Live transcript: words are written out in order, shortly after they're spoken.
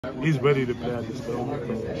He's ready to play at this level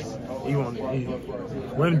because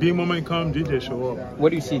when big moment comes, he just show up. What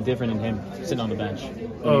do you see different in him sitting on the bench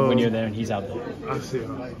when you're there and he's out there? I say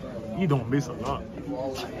he don't miss a lot.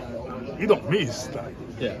 He don't miss.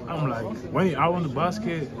 I'm like, when he out on the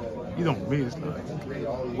basket, he don't miss.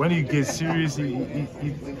 When he gets serious,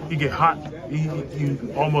 he get hot. He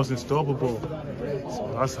almost unstoppable.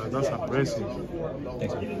 So that's impressive.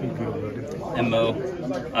 Thanks. Thank you, brother. And Mo,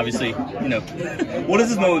 obviously, what does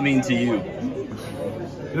this moment mean to you?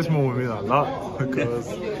 This moment means a lot because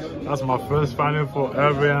that's my first Final Four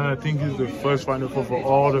ever, and I think it's the first Final Four for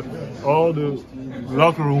all the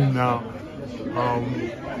locker room now.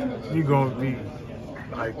 We're gonna be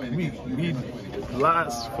like we the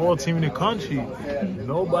last 4 team in the country.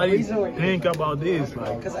 Nobody think about this.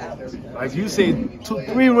 Like you said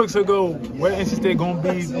 3 weeks ago, where NC State gonna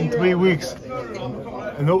be in 3 weeks?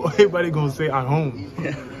 And everybody gonna stay at home.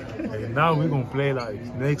 And now we're gonna play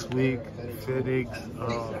next week, FedEx,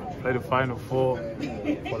 play the Final Four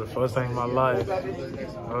for the first time in my life.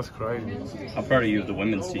 That's crazy. I'm proud of you of the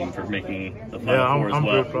women's team for making the Final Four as well. I'm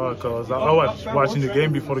very proud because I was watching the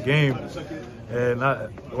game before the game. And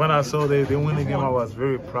when I saw they win the game, I was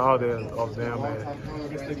very proud of them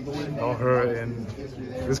and of her. And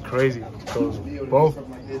it's crazy because both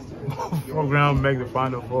programs make the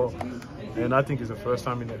Final Four. And I think it's the first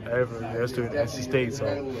time in the history of NC State.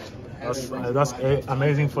 So that's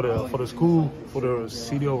amazing for the school, for the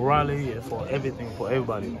city of Raleigh, and for everything, for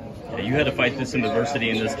everybody. Yeah, you had to fight through some adversity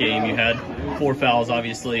in this game. You had 4 fouls,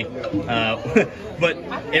 obviously, but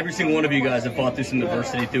every single one of you guys have fought through some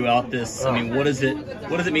adversity throughout this. I mean, what does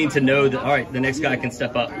it mean to know that, all right, the next guy can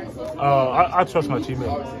step up? I trust my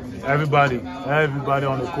teammates. Everybody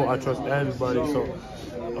on the court, I trust everybody. So.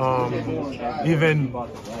 Even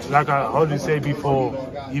like I already said before,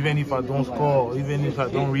 even if I don't score, even if I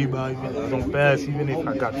don't rebound, even if I don't pass, even if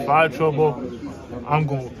I got foul trouble, I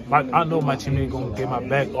know my teammate gonna get my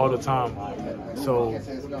back all the time. So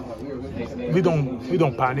we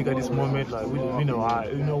don't panic at this moment. We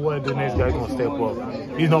know what the next guy gonna step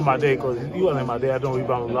up. He's not my day because he wasn't my day. I don't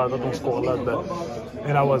rebound a lot, I don't score a lot,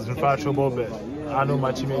 and I was in foul trouble, but I know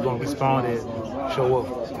my teammate gonna respond and show up.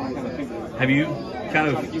 Have you kind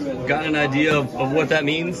of got an idea of what that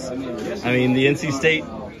means? I mean, the NC State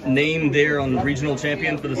name there on the regional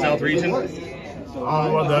champion for the South region. I don't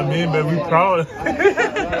know what that means, but we're proud.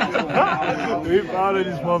 We're proud of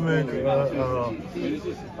this moment.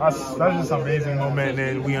 That's just an amazing moment,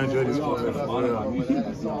 and we enjoy this moment.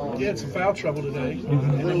 Yeah, it's some foul trouble today.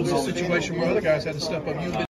 It was a situation where other guys had to step up.